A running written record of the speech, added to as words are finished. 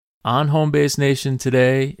On Home Base Nation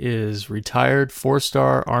today is retired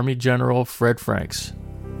 4-star Army General Fred Franks.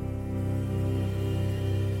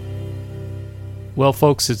 Well,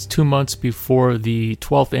 folks, it's 2 months before the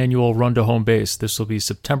 12th annual Run to Home Base. This will be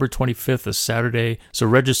September 25th, a Saturday, so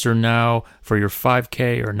register now for your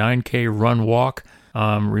 5K or 9K run walk.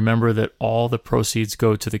 Remember that all the proceeds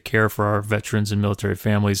go to the care for our veterans and military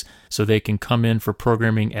families, so they can come in for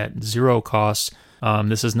programming at zero cost.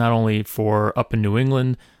 This is not only for up in New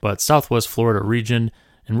England, but Southwest Florida region,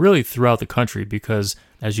 and really throughout the country, because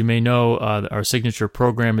as you may know, our signature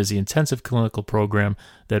program is the intensive clinical program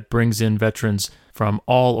that brings in veterans from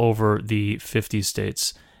all over the 50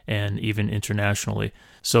 states and even internationally.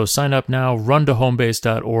 So sign up now,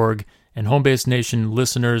 runtohomebase.org, and Homebase Nation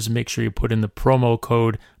listeners, make sure you put in the promo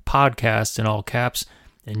code podcast in all caps,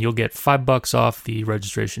 and you'll get $5 off the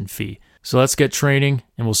registration fee. So let's get training,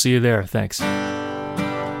 and we'll see you there. Thanks.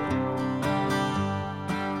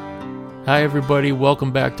 Hi, everybody.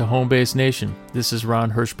 Welcome back to Homebase Nation. This is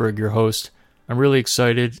Ron Hirschberg, your host. I'm really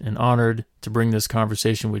excited and honored to bring this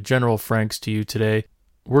conversation with General Franks to you today.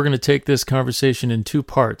 We're going to take this conversation in two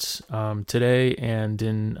parts, today and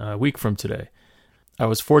in a week from today. I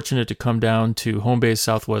was fortunate to come down to Home Base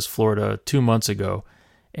Southwest Florida 2 months ago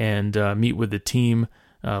and meet with the team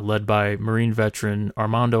led by Marine veteran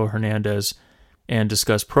Armando Hernandez and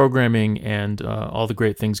discuss programming and all the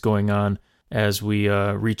great things going on as we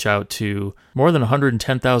reach out to more than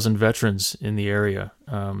 110,000 veterans in the area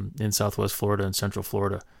in Southwest Florida and Central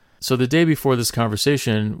Florida. So the day before this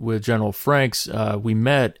conversation with General Franks, we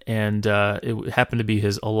met, and it happened to be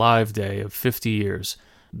his alive day of 50 years,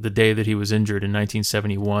 the day that he was injured in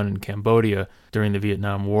 1971 in Cambodia during the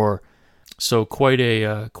Vietnam War. So quite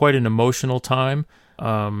an emotional time,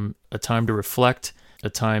 a time to reflect, a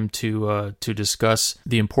time to discuss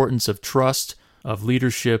the importance of trust, of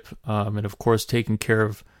leadership, and of course taking care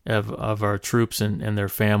of our troops and their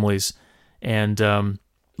families. And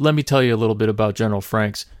let me tell you a little bit about General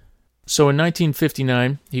Franks. So in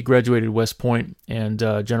 1959, he graduated West Point, and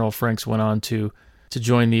General Franks went on to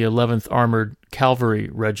join the 11th Armored Cavalry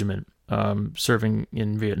Regiment, serving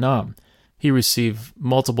in Vietnam. He received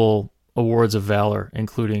multiple awards of valor,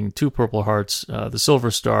 including 2 Purple Hearts, the Silver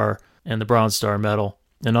Star, and the Bronze Star Medal,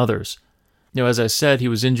 and others. You know, as I said, he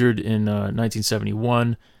was injured in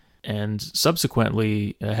 1971 and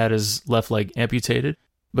subsequently had his left leg amputated,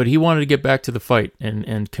 but he wanted to get back to the fight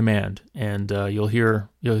and command, and you'll hear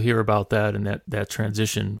about that and that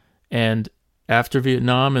transition. And after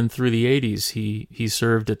Vietnam and through the 80s, he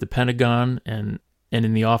served at the Pentagon and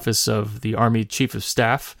in the office of the Army Chief of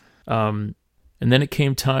Staff. And then it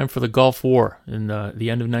came time for the Gulf War. In the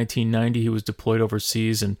end of 1990, he was deployed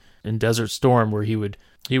overseas in Desert Storm, where he would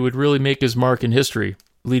really make his mark in history,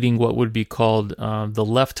 leading what would be called the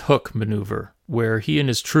left hook maneuver, where he and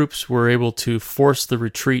his troops were able to force the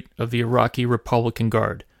retreat of the Iraqi Republican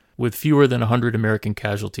Guard, with fewer than 100 American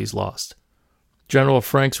casualties lost. General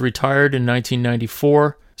Franks retired in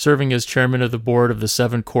 1994, serving as chairman of the board of the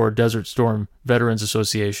 7th Corps Desert Storm Veterans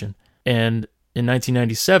Association. And in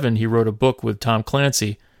 1997, he wrote a book with Tom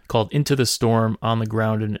Clancy called Into the Storm: On the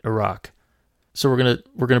Ground in Iraq. So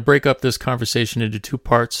we're gonna break up this conversation into 2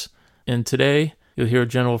 parts, and today you'll hear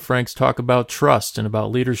General Franks talk about trust and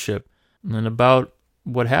about leadership and about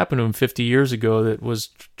what happened to him 50 years ago that was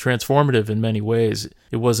transformative in many ways.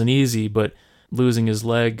 It wasn't easy, but losing his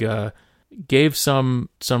leg gave some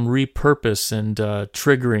repurpose and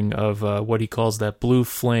triggering of what he calls that blue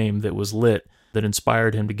flame that was lit that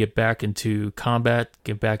inspired him to get back into combat,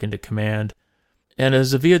 get back into command. And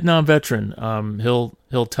as a Vietnam veteran,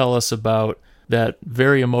 he'll tell us about that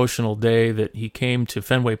very emotional day that he came to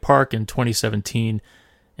Fenway Park in 2017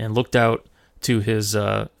 and looked out to his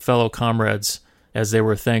fellow comrades as they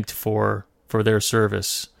were thanked for their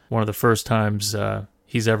service. One of the first times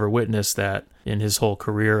he's ever witnessed that in his whole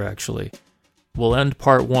career, actually. We'll end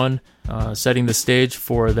part 1 setting the stage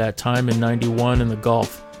for that time in 91 in the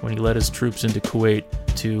Gulf when he led his troops into Kuwait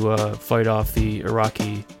to fight off the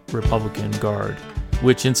Iraqi Republican Guard,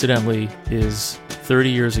 which incidentally is 30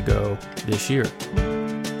 years ago this year.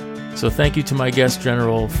 So thank you to my guest,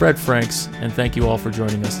 General Fred Franks, and thank you all for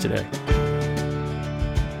joining us today.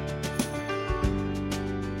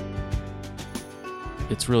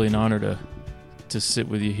 It's really an honor to sit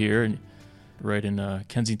with you here, right in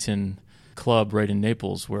Kensington Club, right in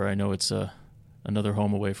Naples, where I know it's another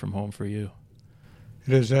home away from home for you.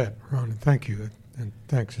 It is that, Ron. Thank you, and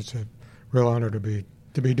thanks. It's a real honor to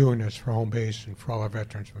be doing this for Home Base and for all our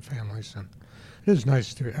veterans and families. And it is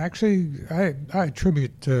nice to actually. I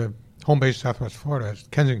attribute Home Base Southwest Florida as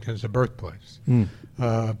Kensington's the birthplace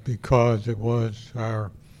because it was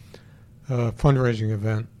our fundraising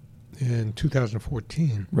event in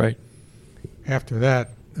 2014. Right. After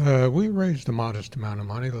that, we raised a modest amount of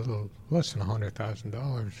money, a little less than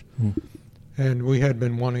 $100,000. And we had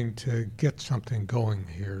been wanting to get something going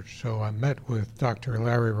here. So I met with Dr.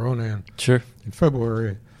 Larry Ronan Sure. in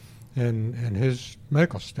February and his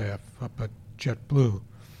medical staff up at JetBlue.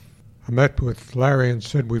 I met with Larry and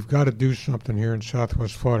said, we've got to do something here in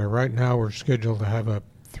Southwest Florida. Right now we're scheduled to have a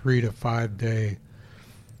 3 to 5 day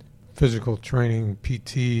physical training,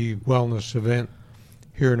 PT, wellness event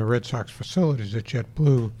here in the Red Sox facilities at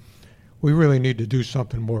JetBlue. We really need to do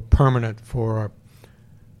something more permanent for our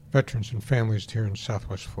veterans and families here in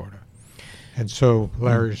Southwest Florida. And so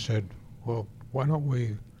Larry said, well, why don't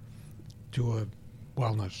we do a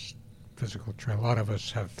wellness physical training? A lot of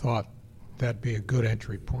us have thought that'd be a good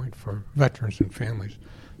entry point for veterans and families.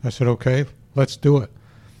 I said, okay, let's do it.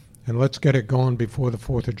 And let's get it going before the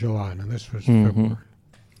 4th of July. And this was February.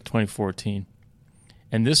 2014.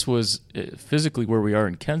 And this was physically where we are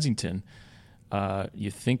in Kensington.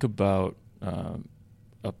 You think about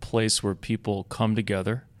a place where people come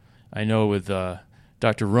together. I know with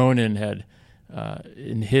Dr. Ronan had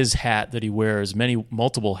in his hat that he wears,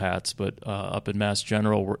 multiple hats, but up at Mass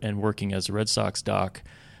General and working as a Red Sox doc,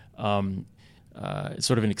 it's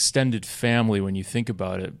sort of an extended family when you think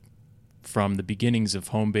about it, from the beginnings of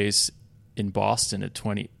home base in Boston at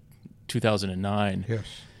 2009. Yes.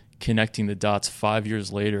 Connecting the dots 5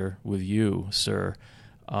 years later with you, sir,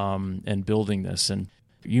 and building this. And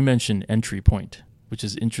you mentioned entry point, which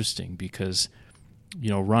is interesting because,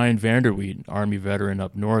 Ryan Vanderweet, Army veteran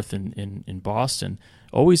up north in Boston,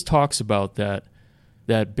 always talks about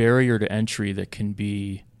that barrier to entry that can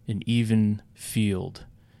be an even field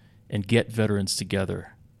and get veterans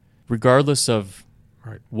together, regardless of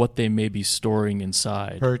what they may be storing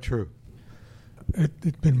inside. Very true.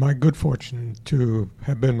 It's been my good fortune to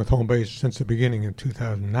have been with Home Base since the beginning in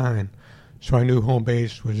 2009. So I knew Home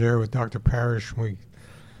Base was there with Dr. Parrish.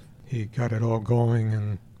 He got it all going,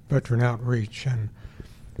 and veteran outreach.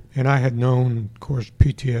 And I had known, of course,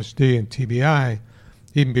 PTSD and TBI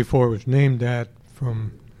even before it was named that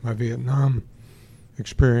from my Vietnam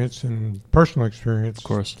experience and personal experience. Of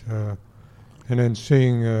course. And then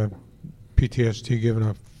seeing PTSD given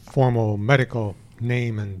a formal medical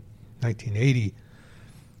name in 1980.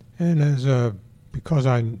 And because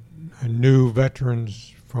I knew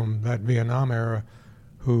veterans from that Vietnam era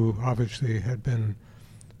who obviously had been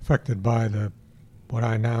affected by what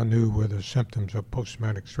I now knew were the symptoms of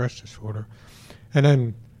post-traumatic stress disorder. And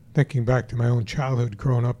then thinking back to my own childhood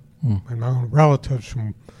growing up and my own relatives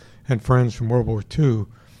and friends from World War II,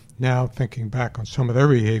 now thinking back on some of their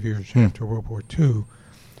behaviors after World War II,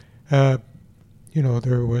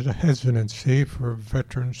 there was a hesitancy for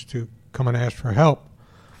veterans to come and ask for help.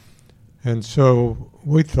 And so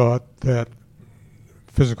we thought that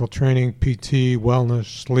physical training, PT, wellness,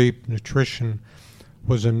 sleep, nutrition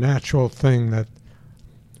was a natural thing that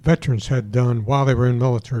veterans had done while they were in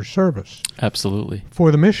military service. Absolutely.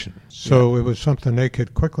 For the mission. So it was something they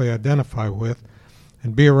could quickly identify with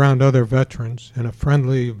and be around other veterans in a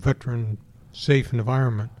friendly, veteran-safe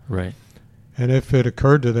environment. Right. And if it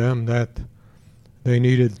occurred to them that they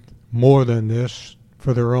needed more than this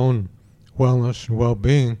for their own wellness and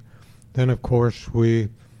well-being, then, of course, we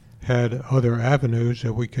had other avenues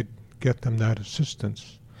that we could get them that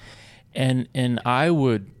assistance. And I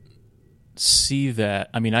would see that,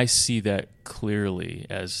 I see that clearly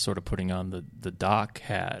as sort of putting on the doc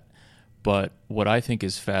hat, but what I think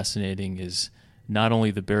is fascinating is not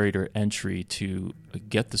only the barrier to entry to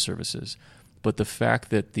get the services, but the fact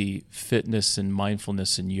that the fitness and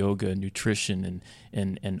mindfulness and yoga, nutrition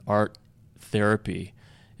and art therapy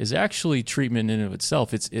is actually treatment in and of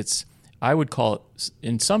itself. It's I would call it,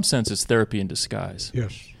 in some sense, it's therapy in disguise.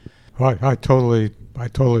 Yes, I totally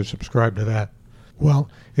subscribe to that. Well,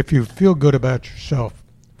 if you feel good about yourself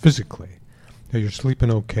physically, that you're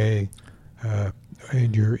sleeping okay,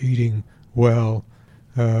 and you're eating well,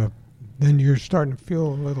 then you're starting to feel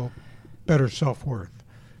a little better self-worth.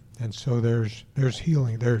 And so there's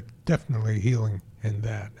healing. There's definitely healing in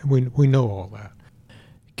that. And we know all that.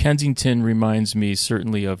 Kensington reminds me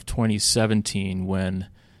certainly of 2017 when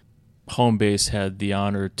Home Base had the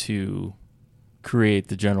honor to create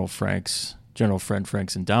the General Fred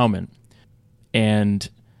Franks Endowment. And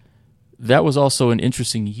that was also an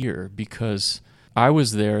interesting year because I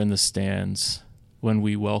was there in the stands when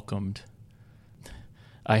we welcomed,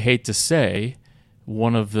 I hate to say,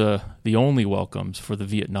 one of the only welcomes for the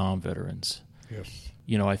Vietnam veterans. Yes.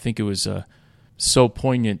 I think it was so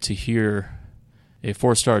poignant to hear a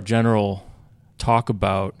 4-star general talk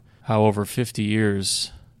about how over 50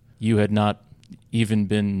 years you had not even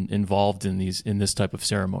been involved in this type of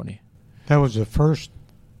ceremony. That was the first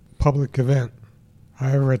public event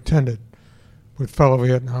I ever attended with fellow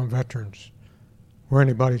Vietnam veterans where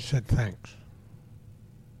anybody said thanks.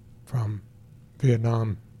 From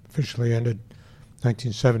Vietnam officially ended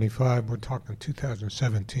 1975, we're talking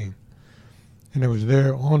 2017. And it was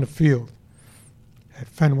there on the field at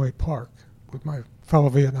Fenway Park with my fellow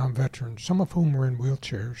Vietnam veterans, some of whom were in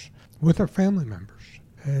wheelchairs, with their family members.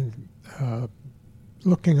 And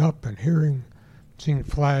looking up and seeing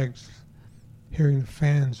flags, hearing the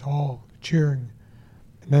fans all cheering,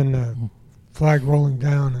 and then the flag rolling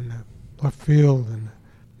down in the left field and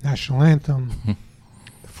the national anthem,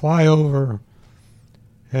 the flyover,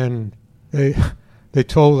 and they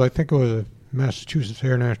told, I think it was the Massachusetts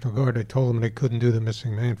Air National Guard, they told them they couldn't do the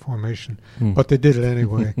missing man formation, but they did it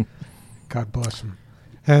anyway. God bless them.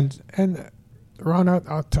 And Ron,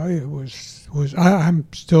 I'll tell you, I'm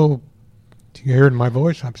still, you hear it in my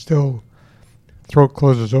voice, I'm still, throat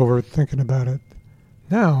closes over thinking about it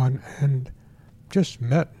now, and just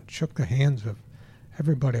met and shook the hands of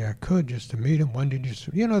everybody I could just to meet them. When did you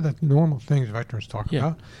the normal things veterans talk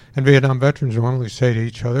about. And Vietnam veterans normally say to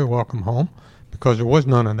each other, welcome home, because there was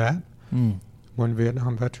none of that when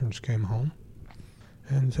Vietnam veterans came home.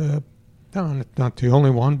 And not the only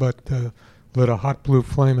one, but lit a hot blue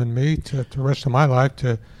flame in me to the rest of my life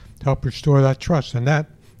to help restore that trust. And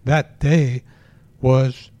that day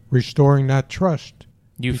was restoring that trust.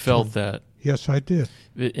 You felt that? Yes, I did.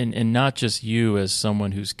 And not just you as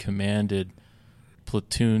someone who's commanded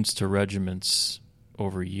platoons to regiments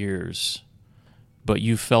over years, but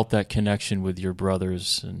you felt that connection with your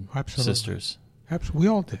brothers and sisters. Absolutely. We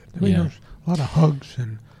all did. I mean, there was a lot of hugs.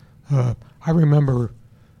 And I remember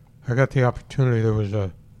I got the opportunity. There was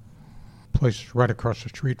a place right across the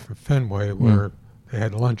street from Fenway where they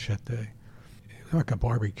had lunch that day. Like a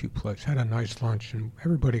barbecue place, had a nice lunch, and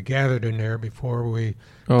everybody gathered in there before we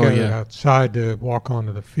gathered outside to walk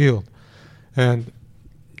onto the field. And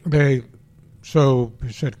so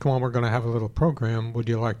he said, come on, we're going to have a little program. Would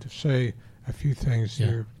you like to say a few things to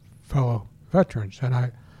your fellow veterans? And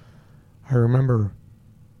I remember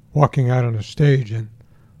walking out on the stage and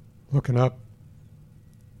looking up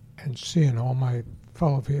and seeing all my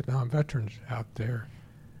fellow Vietnam veterans out there.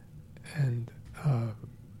 And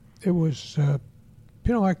it was...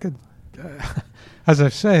 I could, as I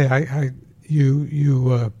say,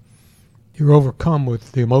 you're overcome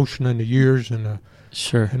with the emotion and the years and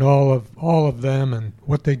and all of them and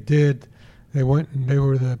what they did. They went and they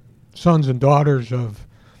were the sons and daughters of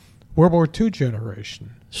World War II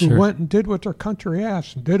generation who went and did what their country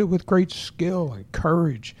asked and did it with great skill and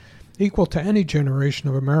courage, equal to any generation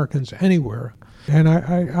of Americans anywhere. And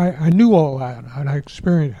I knew all that, and I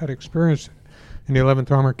had experienced it in the 11th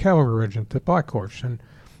Armored Cavalry Regiment at Black Horse, and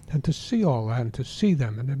to see all that and to see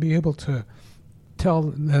them and to be able to tell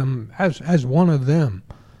them as one of them,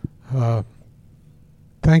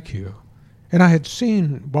 thank you. And I had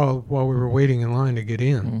seen while we were waiting in line to get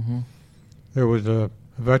in, there was a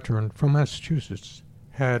veteran from Massachusetts,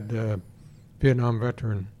 had Vietnam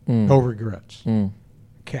veteran, no regrets,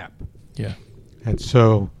 cap. Yeah. And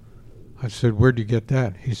so I said, where'd you get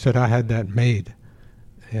that? He said, I had that made.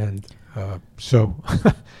 And so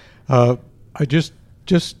I just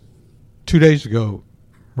 2 days ago,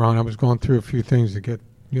 Ron, I was going through a few things to getting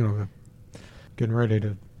ready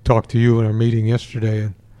to talk to you in our meeting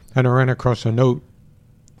yesterday, and I ran across a note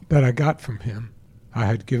that I got from him. I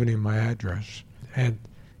had given him my address, and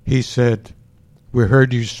he said, we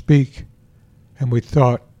heard you speak, and we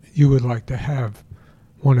thought you would like to have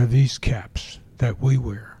one of these caps that we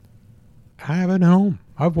wear. I have it at home.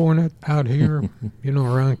 I've worn it out here,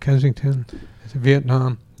 around Kensington,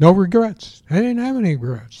 Vietnam. No regrets. They didn't have any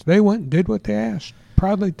regrets. They went and did what they asked.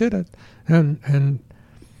 Proudly did it, and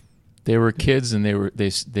they were kids, and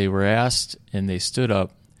they were asked, and they stood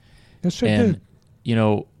up. Yes, they did.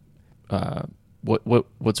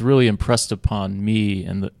 What's really impressed upon me,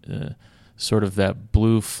 and the sort of that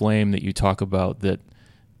blue flame that you talk about that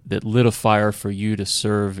lit a fire for you to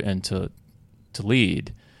serve and to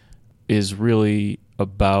lead, is really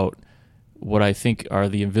about what I think are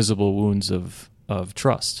the invisible wounds of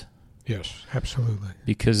trust. Yes, absolutely.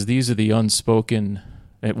 Because these are the unspoken,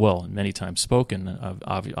 well, many times spoken,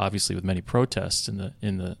 obviously with many protests in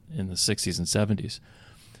the 60s and 70s,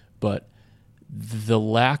 but the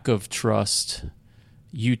lack of trust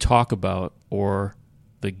you talk about, or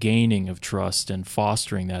the gaining of trust and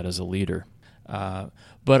fostering that as a leader.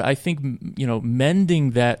 But I think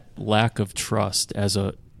mending that lack of trust as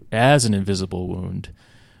an invisible wound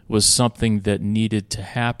was something that needed to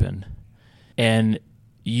happen. And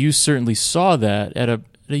you certainly saw that at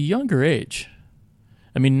a younger age.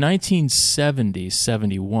 I mean, 1970,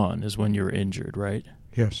 71 is when you were injured, right?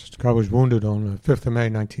 Yes, I was wounded on the 5th of May,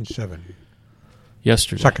 1970.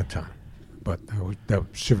 Yesterday. Second time. But I was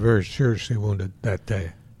very seriously wounded that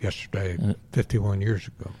day, yesterday, 51 years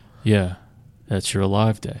ago. Yeah, that's your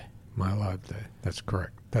Alive Day. My Alive Day, that's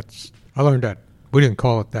correct. I learned that. We didn't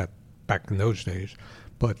call it that back in those days,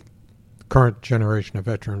 but the current generation of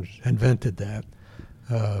veterans invented that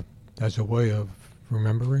as a way of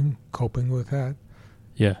remembering, coping with that.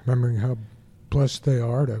 Yeah. Remembering how blessed they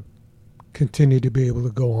are to continue to be able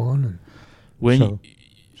to go on. So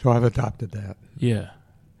I've adopted that. Yeah.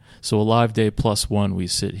 So Alive Day +1, we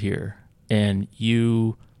sit here, and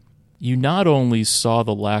you not only saw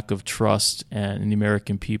the lack of trust in the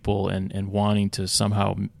American people and wanting to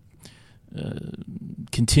somehow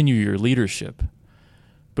continue your leadership,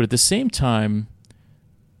 but at the same time,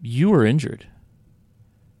 you were injured.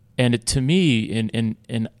 And to me,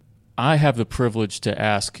 and I have the privilege to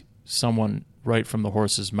ask someone right from the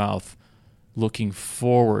horse's mouth, looking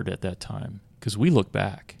forward at that time, because we look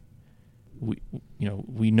back.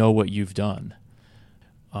 We know what you've done.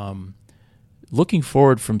 Looking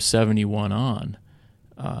forward from 71 on,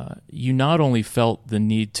 you not only felt the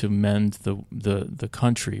need to mend the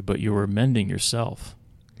country, but you were mending yourself.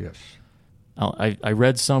 Yes. I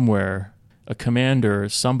read somewhere a commander,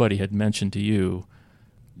 somebody had mentioned to you,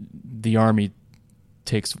 the Army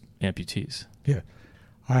takes amputees. Yeah.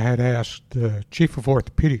 I had asked the chief of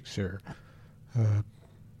orthopedics there,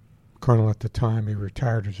 colonel at the time, he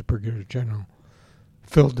retired as a brigadier general,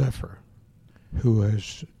 Phil Deffer, who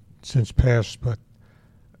has since passed, but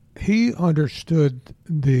he understood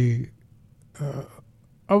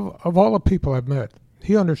of all the people I've met,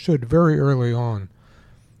 he understood very early on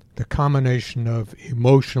the combination of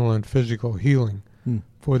emotional and physical healing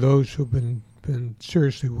for those who've been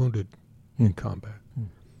seriously wounded in combat,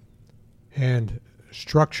 and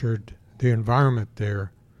structured the environment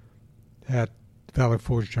there at Valley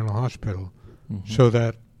Forge General Hospital so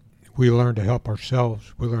that we learn to help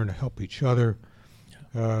ourselves, we learn to help each other.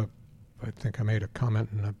 I think I made a comment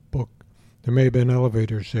in the book. There may have been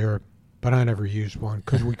elevators there, but I never used one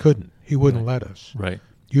because we couldn't. He wouldn't let us. Right.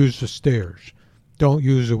 Use the stairs. Don't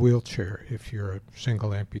use a wheelchair if you're a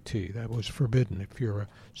single amputee. That was forbidden if you're a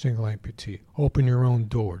single amputee. Open your own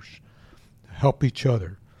doors. Help each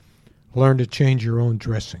other. Learn to change your own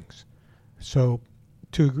dressings. So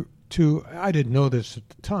I didn't know this at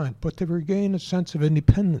the time, but to regain a sense of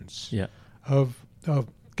independence, of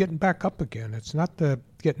getting back up again. It's not the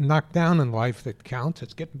getting knocked down in life that counts.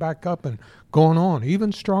 It's getting back up and going on,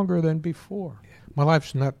 even stronger than before. My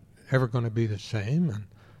life's not ever going to be the same, and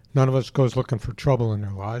none of us goes looking for trouble in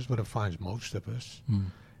their lives, but it finds most of us.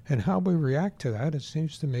 And how we react to that, it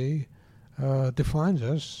seems to me, defines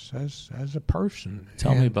us as a person.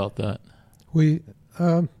 Tell me about that.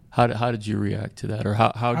 How did you react to that, or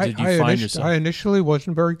how did you find yourself? I initially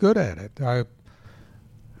wasn't very good at it.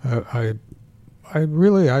 I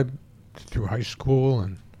really through high school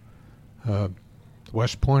and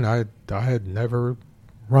West Point, I had never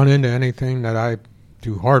run into anything that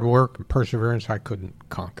through hard work and perseverance, I couldn't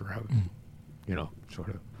conquer. I was, sort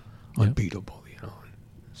of unbeatable,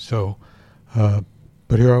 So,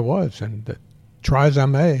 but here I was, and try as I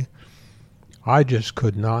may, I just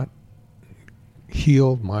could not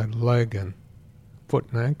heal my leg and foot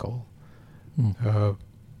and ankle.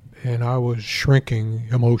 And I was shrinking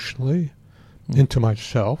emotionally into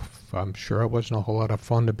myself. I'm sure it wasn't a whole lot of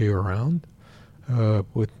fun to be around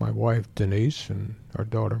with my wife Denise and our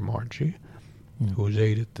daughter Margie, who was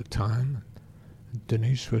 8 at the time.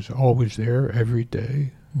 Denise was always there every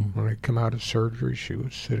day. When I come out of surgery, she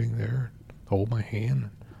was sitting there, hold my hand.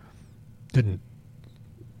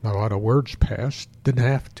 Not a lot of words passed. Didn't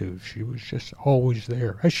have to. She was just always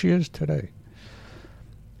there, as she is today.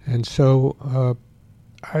 And so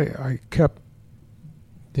I kept,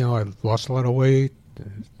 I lost a lot of weight,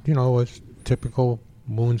 it's typical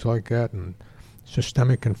wounds like that, and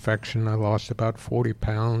systemic infection. I lost about 40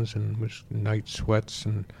 pounds and was night sweats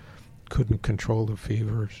and couldn't control the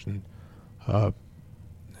fevers.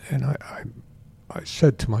 And I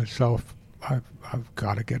said to myself, I've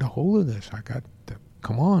got to get a hold of this.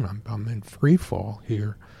 Come on, I'm in free fall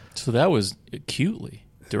here. So that was acutely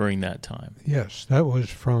during that time. Yes, that was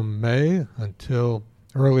from May until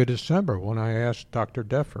early December when I asked Dr.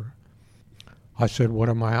 Deffer. I said, what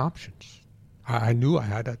are my options? I knew I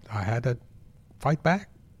had to fight back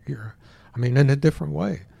here. I mean, in a different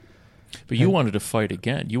way. But you wanted to fight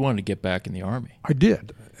again. You wanted to get back in the Army. I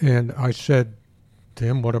did. And I said to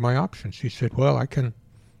him, what are my options? He said, well,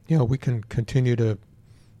 we can continue to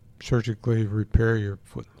surgically repair your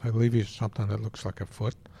foot. I leave you something that looks like a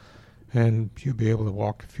foot, and you'll be able to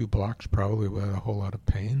walk a few blocks probably without a whole lot of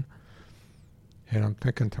pain. And I'm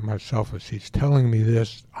thinking to myself, as he's telling me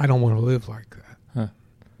this, I don't want to live like that. Huh.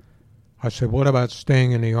 I said, what about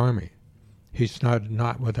staying in the Army? He's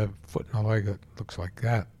not with a foot and a leg that looks like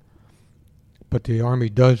that. But the Army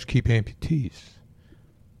does keep amputees.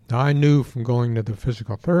 Now, I knew from going to the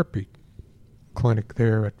physical therapy clinic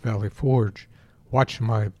there at Valley Forge, watching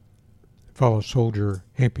my fellow soldier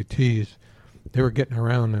amputees, they were getting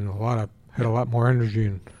around and had a lot more energy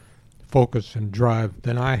and focus and drive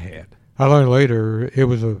than I had. I learned later it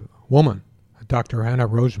was a woman, Dr. Anna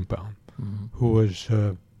Rosenbaum, who was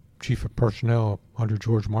chief of personnel under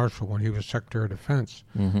George Marshall when he was Secretary of Defense,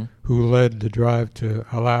 who led the drive to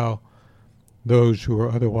allow those who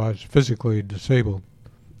are otherwise physically disabled,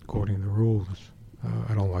 according to the rules.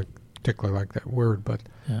 I don't particularly like that word, but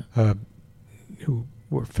who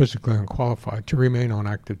were physically unqualified to remain on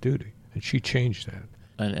active duty, and she changed that.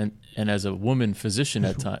 And as a woman physician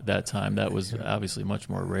at that time, that was obviously much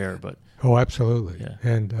more rare. But oh, absolutely. Yeah.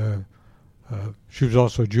 And she was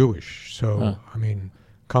also Jewish, so I mean,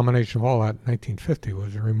 combination of all that, 1950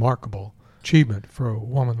 was a remarkable achievement for a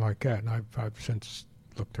woman like that. And I've since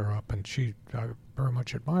looked her up, and I very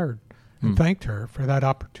much admired and thanked her for that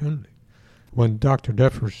opportunity. When Dr.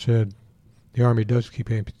 Deffer said the Army does keep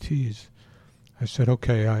amputees, I said,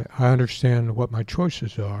 okay, I understand what my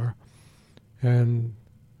choices are. And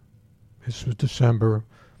this was December.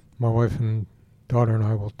 My wife and daughter and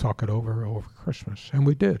I will talk it over Christmas. And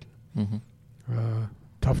we did.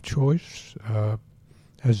 Tough choice,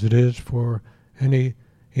 as it is for any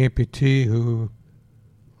amputee who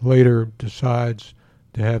later decides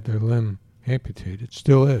to have their limb amputated. It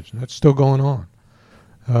still is, and that's still going on.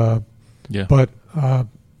 But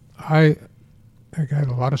I got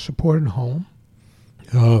a lot of support at home.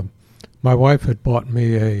 My wife had bought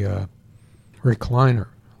me a recliner,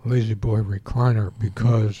 Lazy Boy recliner,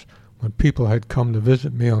 because when people had come to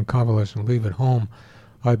visit me on convalescent leave at home,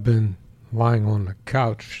 I'd been lying on the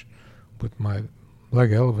couch with my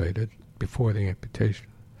leg elevated before the amputation.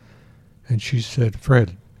 And she said,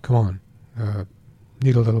 Fred, come on,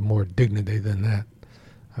 need a little more dignity than that.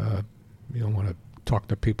 You don't want to talk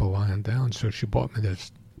to people lying down. So she bought me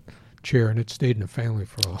this chair, and it stayed in the family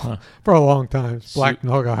for a long time. It's black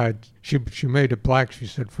Naugahyde. She made it black, she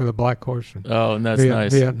said, for the black horseman. Oh, and that's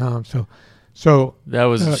nice. Vietnam. So that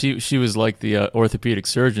was she was like the orthopedic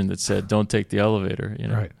surgeon that said, "Don't take the elevator." You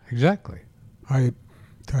know? Right, exactly. I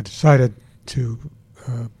decided to,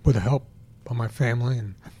 with the help of my family,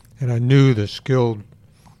 and I knew the skilled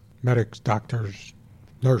medics, doctors,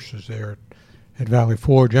 nurses there at Valley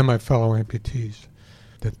Forge, and my fellow amputees,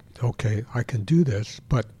 that okay, I can do this,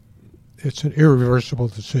 but it's an irreversible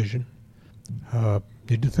decision.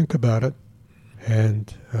 Need to think about it,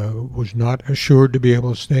 and was not assured to be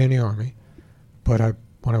able to stay in the Army. But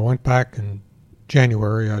when I went back in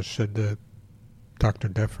January, I said to Dr.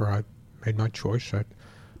 Deffer, I made my choice. I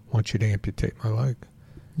want you to amputate my leg.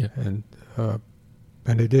 Yeah. And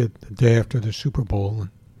they did, the day after the Super Bowl in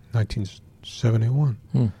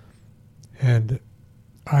 1971. And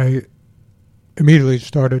I immediately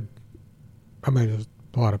started, I mean, there was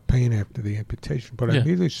a lot of pain after the amputation, but I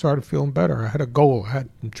immediately started feeling better. I had a goal. I had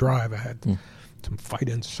some drive. I had some fight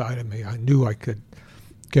inside of me. I knew I could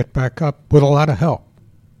get back up with a lot of help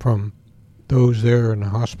from those there in the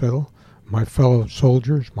hospital, my fellow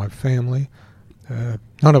soldiers, my family. None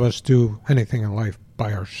of us do anything in life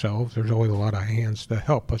by ourselves. There's always a lot of hands to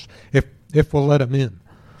help us if we'll let them in.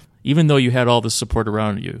 Even though you had all the support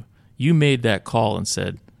around you, you made that call and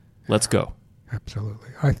said, let's go. Absolutely.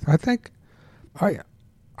 I think,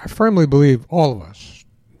 I firmly believe all of us,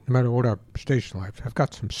 no matter what our station life, have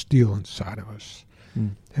got some steel inside of us.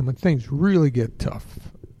 And when things really get tough,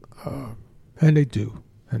 and they do,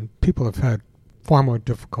 and people have had far more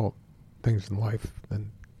difficult things in life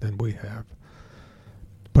than we have.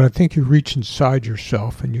 But I think you reach inside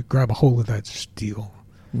yourself and you grab a hold of that steel,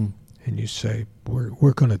 and you say,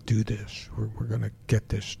 we're going to do this. We're going to get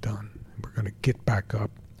this done. We're going to get back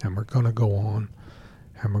up, and we're going to go on,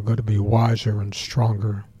 and we're going to be wiser and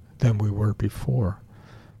stronger than we were before.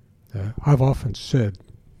 I've often said,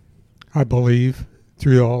 I believe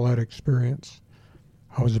through all that experience,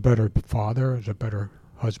 I was a better father, I was a better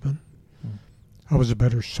husband, I was a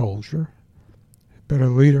better soldier, a better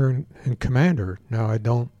leader and commander. Now, I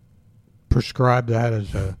don't prescribe that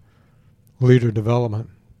as a leader development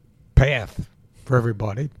path for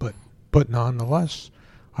everybody, but nonetheless,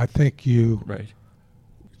 I think you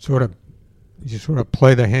sort of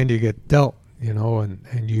play the hand you get dealt, you know,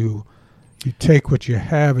 and you take what you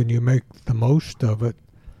have and you make the most of it,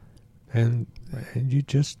 and you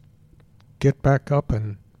just get back up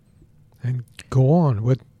and and go on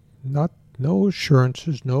with no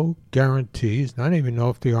assurances, no guarantees. I didn't even know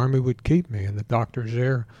if the Army would keep me. And the doctors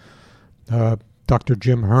there, Dr.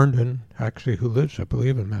 Jim Herndon, actually, who lives, I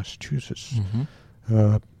believe, in Massachusetts,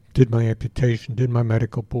 did my amputation, did my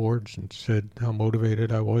medical boards, and said how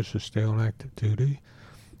motivated I was to stay on active duty.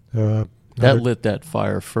 That lit that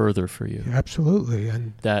fire further for you. Absolutely.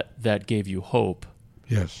 And that gave you hope.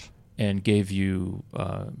 Yes. And gave you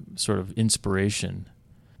sort of inspiration.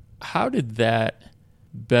 How did that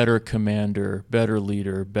better commander, better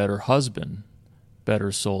leader, better husband,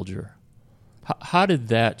 better soldier, how did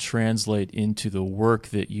that translate into the work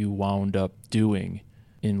that you wound up doing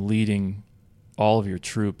in leading all of your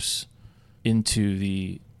troops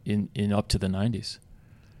into in up to the 90s?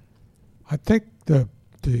 I think the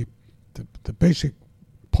basic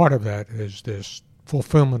part of that is this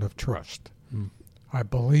fulfillment of trust. I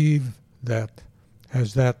believe that,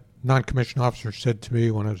 as that non-commissioned officer said to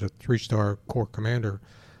me when I was a 3-star Corps commander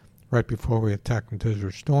right before we attacked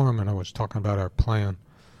Desert Storm, and I was talking about our plan,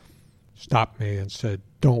 stopped me and said,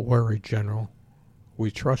 "Don't worry, General.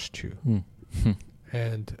 We trust you."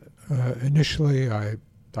 And initially I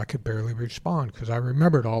could barely respond because I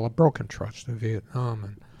remembered all the broken trust of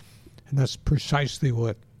Vietnam, and that's precisely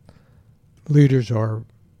what leaders are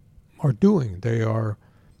doing. They are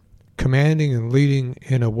commanding and leading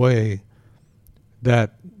in a way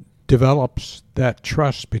that develops that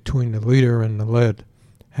trust between the leader and the led,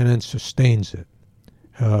 and then sustains it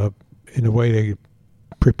in a way they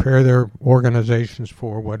prepare their organizations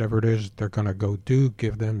for whatever it is they're going to go do,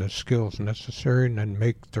 give them the skills necessary, and then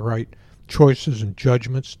make the right choices and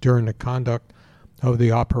judgments during the conduct of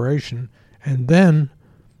the operation. And then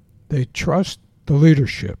they trust the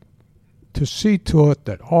leadership to see to it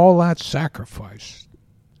that all that sacrifice,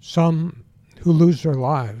 some who lose their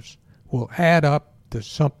lives, will add up to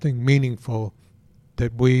something meaningful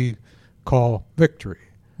that we call victory,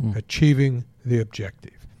 achieving the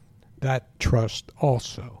objective. That trust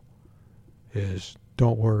also is,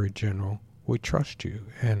 "Don't worry, General, we trust you."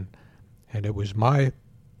 And it was my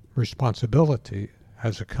responsibility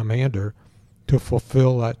as a commander to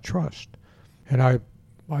fulfill that trust. And I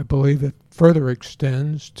believe it further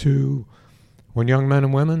extends to when young men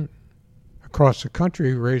and women across the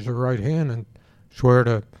country raise their right hand and swear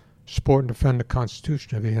to support and defend the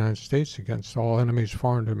Constitution of the United States against all enemies,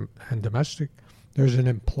 foreign and domestic. There's an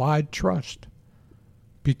implied trust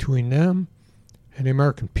between them and the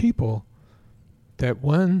American people that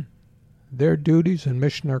when their duties and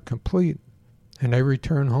mission are complete and they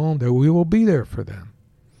return home, that we will be there for them.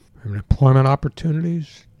 From employment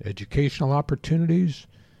opportunities, educational opportunities,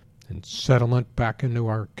 and settlement back into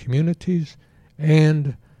our communities,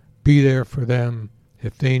 and be there for them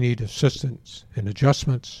if they need assistance in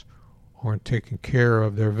adjustments or in taking care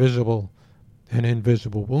of their visible and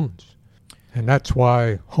invisible wounds. And that's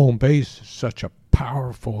why Home Base is such a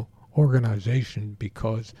powerful organization,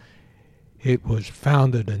 because it was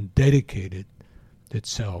founded and dedicated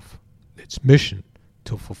itself, its mission,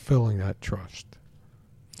 to fulfilling that trust.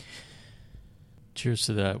 Cheers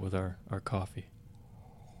to that with our coffee.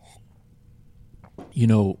 You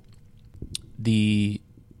know, the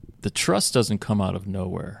trust doesn't come out of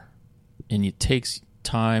nowhere, and it takes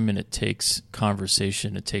time, and it takes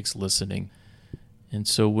conversation, it takes listening. And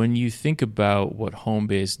so when you think about what Home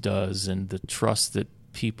Base does and the trust that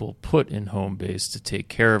people put in Home Base to take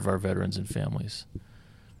care of our veterans and families,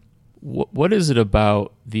 what is it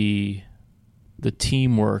about the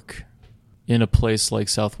teamwork in a place like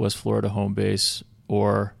Southwest Florida Home Base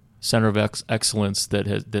or Center of Excellence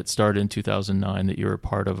that started in 2009 that you're a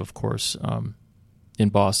part of course, in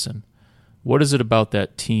Boston? What is it about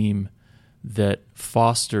that team that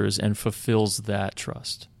fosters and fulfills that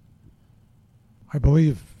trust? I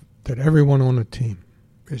believe that everyone on the team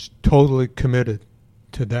is totally committed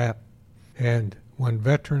to that. And when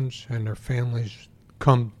veterans and their families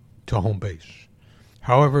come to Home Base,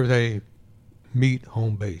 however they meet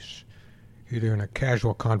Home Base, either in a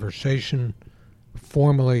casual conversation,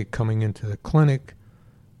 formally coming into the clinic,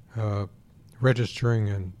 registering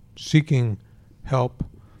and seeking help,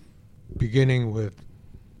 beginning with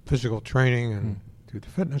physical training and through the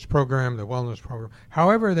fitness program, the wellness program,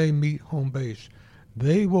 however they meet Home Base,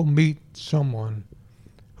 they will meet someone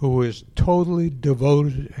who is totally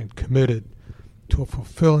devoted and committed to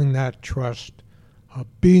fulfilling that trust of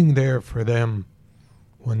being there for them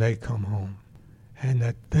when they come home, and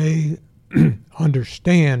that they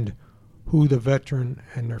understand who the veteran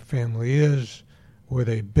and their family is, where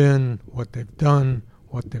they've been, what they've done,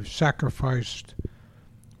 what they've sacrificed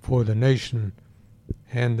for the nation,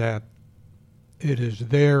 and that it is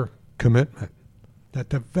their commitment that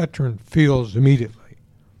the veteran feels immediately.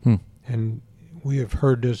 and we have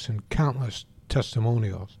heard this in countless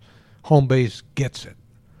testimonials. Home base gets it.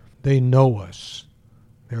 They know us.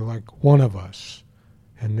 They're like one of us,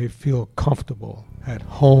 and they feel comfortable at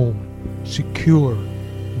home, secure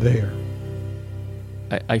there.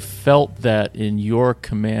 I felt that in your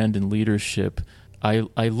command and leadership.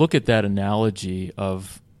 I look at that analogy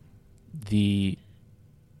of the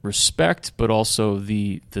respect, but also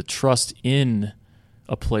the trust in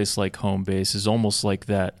a place like home base is almost like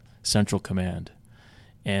that central command.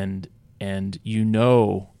 And you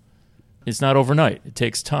know it's not overnight. It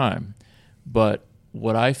takes time. But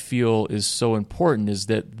what I feel is so important is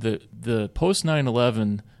that the post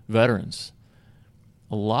 9/11 veterans,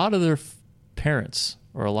 a lot of their parents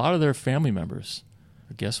or a lot of their family members,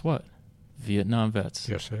 guess what? Vietnam vets.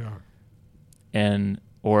 Yes, they are.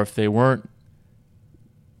 Or if they weren't,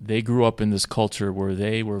 they grew up in this culture where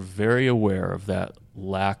they were very aware of that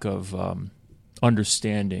lack of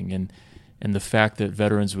understanding and the fact that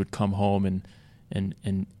veterans would come home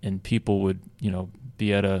and people would,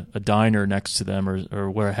 be at a diner next to them or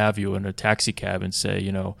where have you in a taxi cab and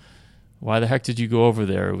say, why the heck did you go over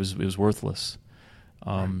there? It was worthless.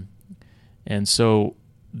 And so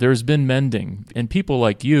there's been mending, and people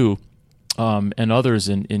like you and others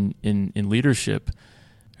in leadership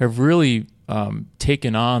have really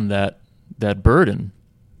taken on that burden,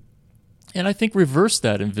 and I think reversed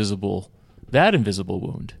that invisible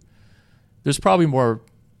wound. There's probably more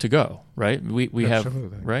to go, right? We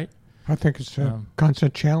Absolutely. have, right? I think it's a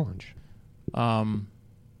constant challenge.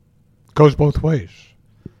 Goes both ways.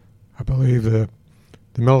 I believe the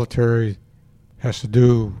military has to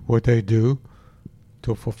do what they do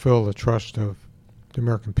to fulfill the trust of the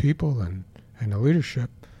American people and the leadership.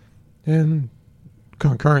 And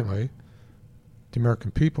concurrently, the American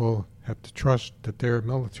people have to trust that their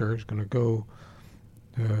military is going to go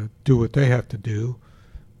do what they have to do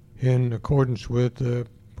in accordance with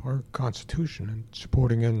our Constitution and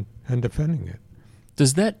supporting and defending it.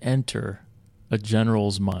 Does that enter a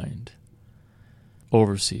general's mind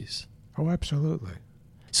overseas? Oh, absolutely.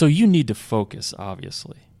 So you need to focus,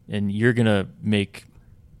 obviously, and you're going to make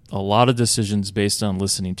a lot of decisions based on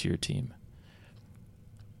listening to your team.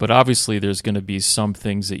 But obviously there's going to be some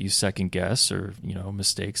things that you second guess or,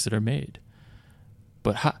 mistakes that are made.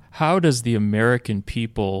 But how does the American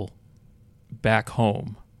people back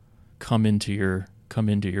home come into your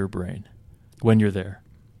brain when you're there?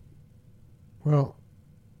 Well,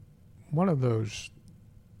 one of those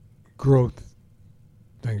growth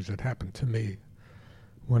things that happened to me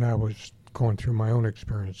when I was going through my own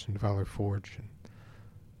experience in Valley Forge and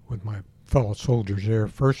with my fellow soldiers there.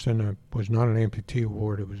 First, it was not an amputee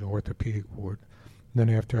ward, it was an orthopedic ward. And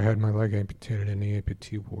then after I had my leg amputated in the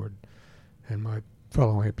amputee ward and my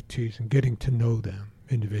fellow amputees and getting to know them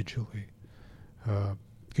individually,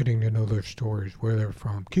 getting to know their stories, where they're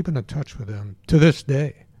from, keeping in touch with them to this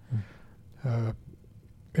day.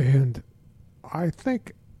 And I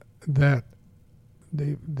think that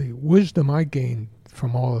the wisdom I gained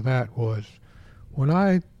from all of that was when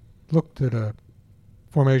I looked at a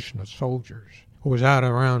formation of soldiers, or was out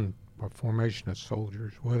around a formation of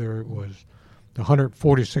soldiers, whether it was the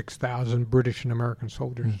 146,000 British and American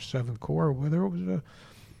soldiers of 7th Corps, or whether it was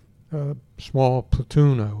a small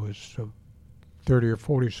platoon I was 30 or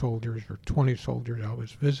 40 soldiers or 20 soldiers I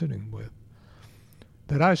was visiting with,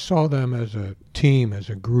 that I saw them as a team, as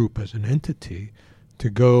a group, as an entity to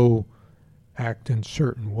go act in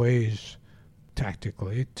certain ways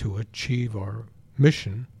tactically to achieve our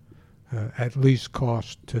mission, at least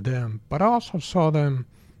cost to them. But I also saw them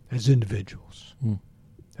as individuals,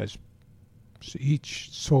 as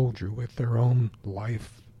each soldier with their own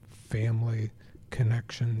life, family,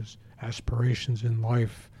 connections, aspirations in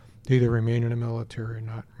life, to either remain in the military or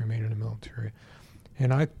not remain in the military.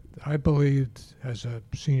 And I believed as a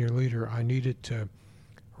senior leader I needed to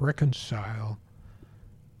reconcile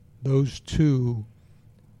those two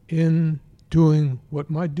in doing what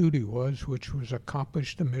my duty was, which was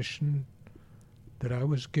accomplish the mission that I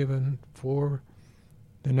was given for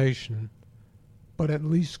the nation, but at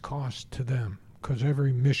least cost to them, because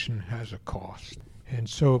every mission has a cost. And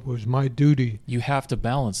so it was my duty. You have to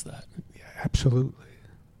balance that. Yeah, absolutely.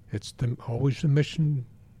 It's always the mission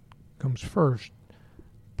comes first,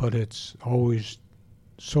 but it's always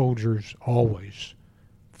soldiers always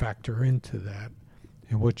factor into that.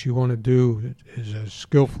 And what you want to do is as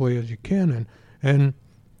skillfully as you can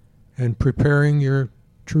and preparing your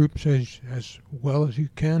troops as well as you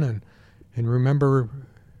can. And remember,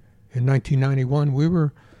 in 1991,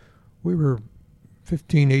 we were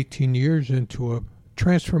 15, 18 years into a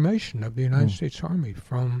transformation of the United States Army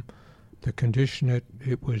from the condition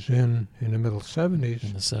it was in the middle 70s.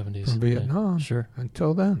 In the 70s. From Vietnam. Yeah, sure.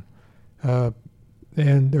 Until then.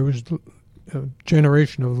 And there was a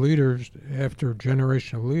generation of leaders after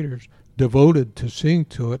generation of leaders devoted to seeing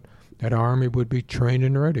to it that our Army would be trained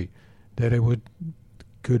and ready, that it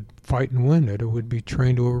could fight and win, that it would be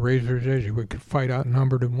trained to a razor's edge, we could fight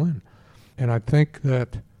outnumbered and win. And I think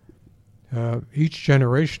that each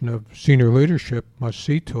generation of senior leadership must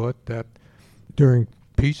see to it that during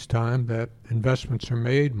peacetime that investments are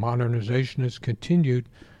made, modernization is continued,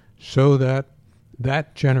 so that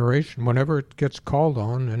that generation, whenever it gets called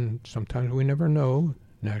on, and sometimes we never know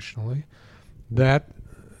nationally, that,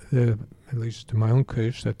 at least in my own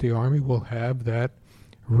case, that the Army will have that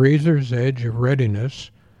razor's edge of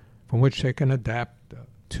readiness from which they can adapt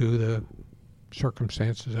to the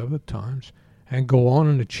circumstances of the times and go on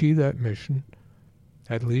and achieve that mission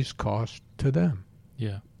at least cost to them.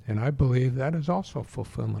 Yeah. And I believe that is also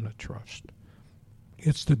fulfillment of trust.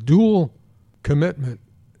 It's the dual commitment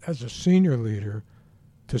as a senior leader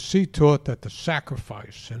to see to it that the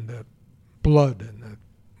sacrifice and the blood and the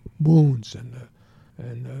wounds and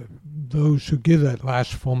those who give that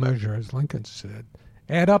last full measure, as Lincoln said,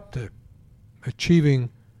 add up to achieving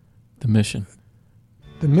the mission.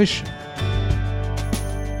 The mission.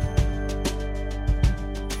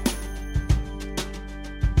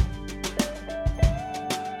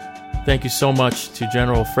 Thank you so much to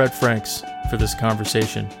General Fred Franks for this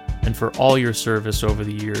conversation and for all your service over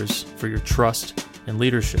the years, for your trust and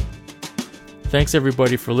leadership. Thanks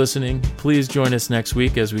everybody for listening. Please join us next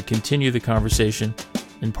week as we continue the conversation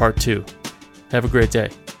in part 2. Have a great day.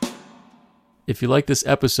 If you like this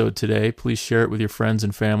episode today, please share it with your friends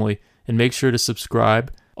and family and make sure to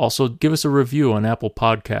subscribe. Also, give us a review on Apple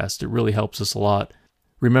Podcasts. It really helps us a lot.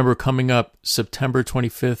 Remember, coming up September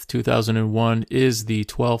 25th, 2001 is the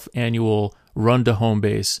 12th annual Run to Home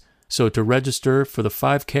Base. So to register for the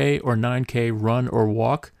 5K or 9K run or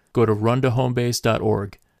walk, go to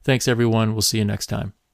runtohomebase.org. Thanks everyone. We'll see you next time.